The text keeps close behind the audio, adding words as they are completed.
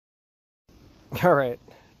All right.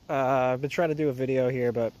 I've been trying to do a video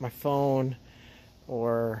here, but my phone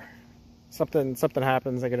or something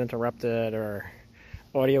happens. I get interrupted or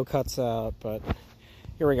audio cuts out. But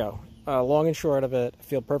here we go. Long and short of it, I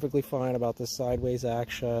feel perfectly fine about this sideways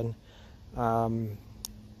action. If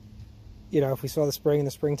we saw the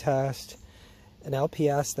spring test, an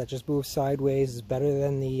LPS that just moves sideways is better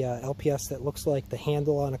than the LPS that looks like the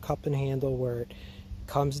handle on a cup and handle where it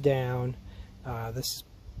comes down.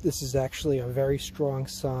 This is actually a very strong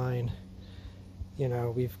sign.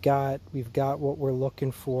 We've got what we're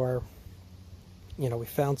looking for. We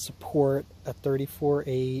found support at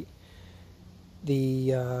 34.8.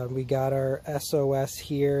 We got our SOS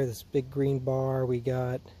here, this big green bar. We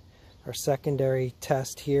got our secondary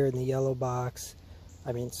test here in the yellow box.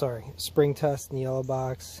 Spring test in the yellow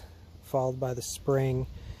box, followed by the spring.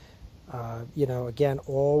 Again,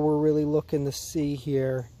 all we're really looking to see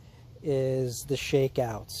here is the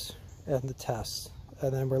shakeouts and the tests.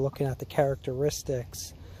 And then we're looking at the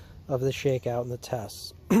characteristics of the shakeout and the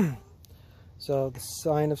tests. So the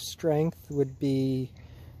sign of strength would be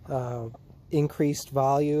increased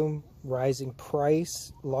volume, rising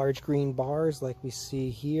price, large green bars like we see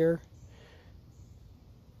here.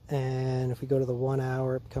 And if we go to the 1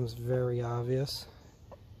 hour, it becomes very obvious.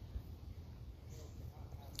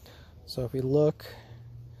 So if we look,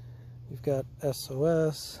 we've got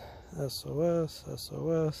SOS, SOS,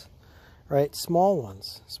 SOS, right? Small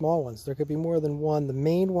ones. There could be more than one. The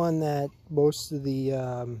main one that most of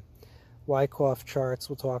the Wyckoff charts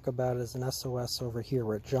will talk about is an SOS over here,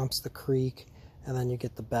 where it jumps the creek and then you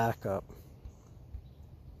get the backup.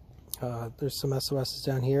 There's some SOSs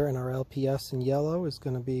down here, and our LPS in yellow is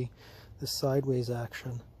going to be the sideways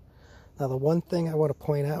action. Now the one thing I want to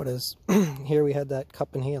point out is here we had that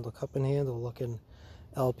cup and handle looking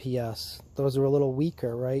LPS. Those are a little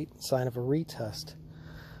weaker, right? Sign of a retest.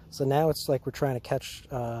 So now it's like we're trying to catch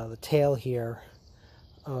the tail here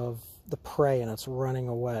of the prey, and it's running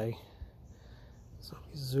away. So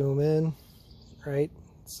we zoom in, right?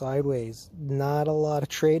 Sideways. Not a lot of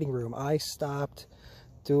trading room. I stopped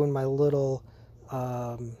doing my little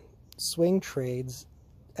swing trades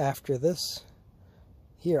after this.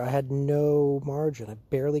 Here, I had no margin. I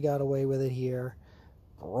barely got away with it here.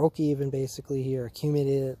 Broke even basically here.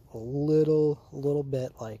 Accumulated a little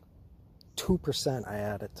bit, like 2% I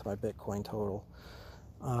added to my Bitcoin total.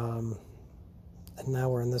 And now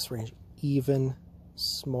we're in this range. Even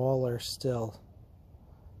smaller still.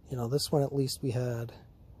 This one at least we had a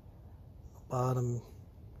bottom,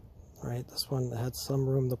 right? This one had some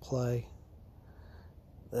room to play.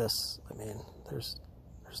 This, there's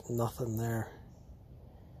nothing there,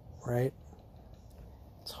 right?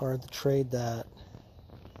 It's hard to trade that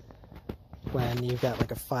when you've got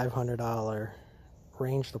like a $500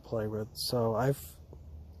 range to play with. So I've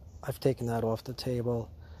taken that off the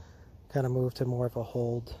table, kind of moved to more of a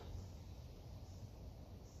hold.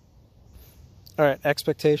 All right,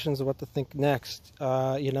 expectations of what to think next. We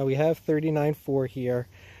have 39.4 here.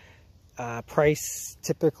 Price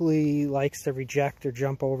typically likes to reject or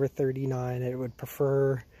jump over 39. It would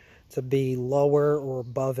prefer to be lower or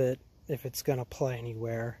above it if it's going to play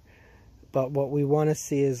anywhere. But what we want to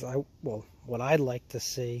see is, what I'd like to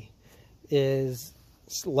see is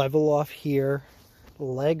level off here,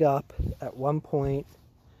 leg up at one point.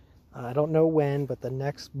 I don't know when, but the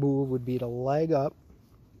next move would be to leg up,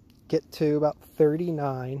 get to about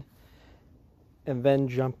 39, and then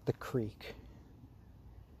jump the creek.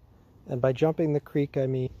 And by jumping the creek, I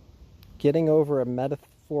mean getting over a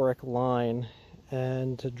metaphoric line.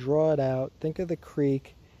 And to draw it out, think of the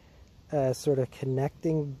creek as sort of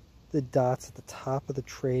connecting the dots at the top of the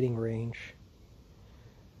trading range.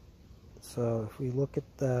 So if we look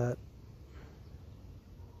at that,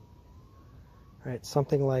 right,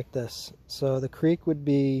 something like this. So the creek would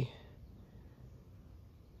be,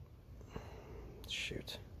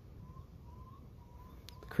 shoot,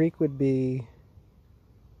 the creek would be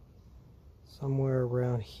somewhere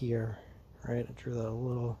around here, right? I drew that a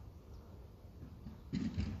little,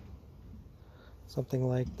 something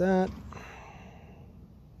like that.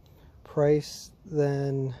 Price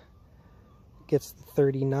then gets the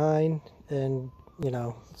 39, and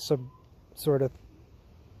some sort of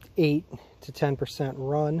 8 to 10%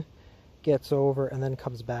 run, gets over, and then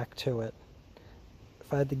comes back to it.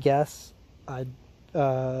 If I had to guess, I'd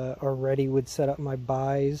already would set up my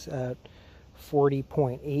buys at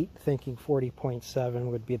 40.8, thinking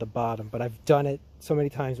 40.7 would be the bottom. But I've done it so many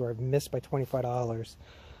times where I've missed by $25.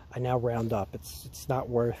 I now round up. It's not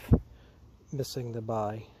worth missing the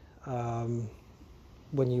buy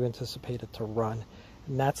when you anticipate it to run.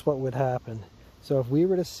 And that's what would happen. So if we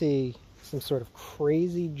were to see some sort of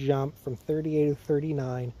crazy jump from 38 to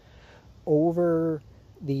 39 over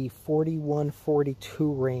the 41,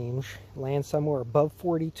 42 range, land somewhere above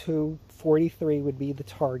 42, 43 would be the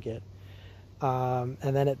target. And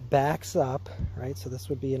then it backs up, right? So this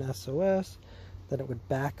would be an SOS. Then it would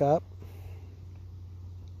back up.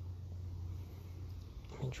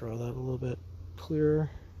 Let me draw that a little bit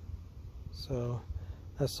clearer. So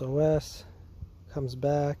SOS comes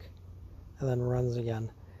back and then runs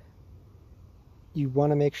again. You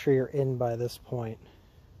want to make sure you're in by this point.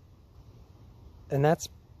 And that's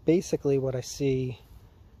basically what I see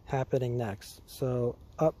happening next. So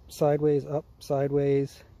up, sideways,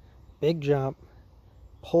 big jump,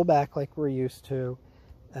 pull back like we're used to,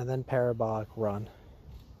 and then parabolic run.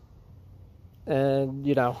 And,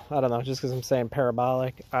 you know, I don't know, just because I'm saying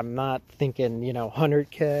parabolic, I'm not thinking, you know,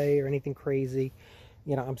 100K or anything crazy.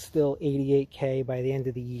 You know, I'm still 88K by the end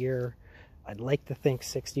of the year. I'd like to think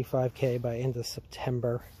 65K by end of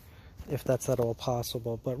September, if that's at all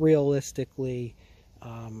possible. But realistically,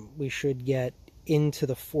 we should get into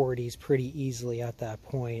the 40s pretty easily at that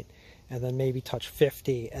point, and then maybe touch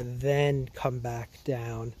 50 and then come back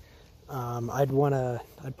down. I'd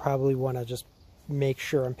probably want to just make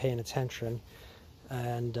sure I'm paying attention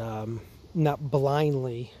and not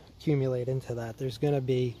blindly accumulate into that. There's gonna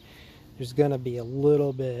be a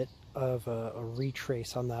little bit of a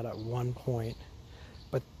retrace on that at one point,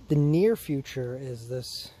 but the near future is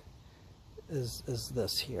this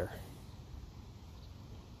here.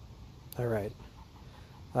 All right,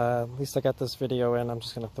 at least I got this video in. I'm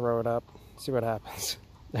just gonna throw it up, see what happens.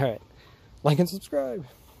 All right, like and subscribe.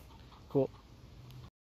 Cool.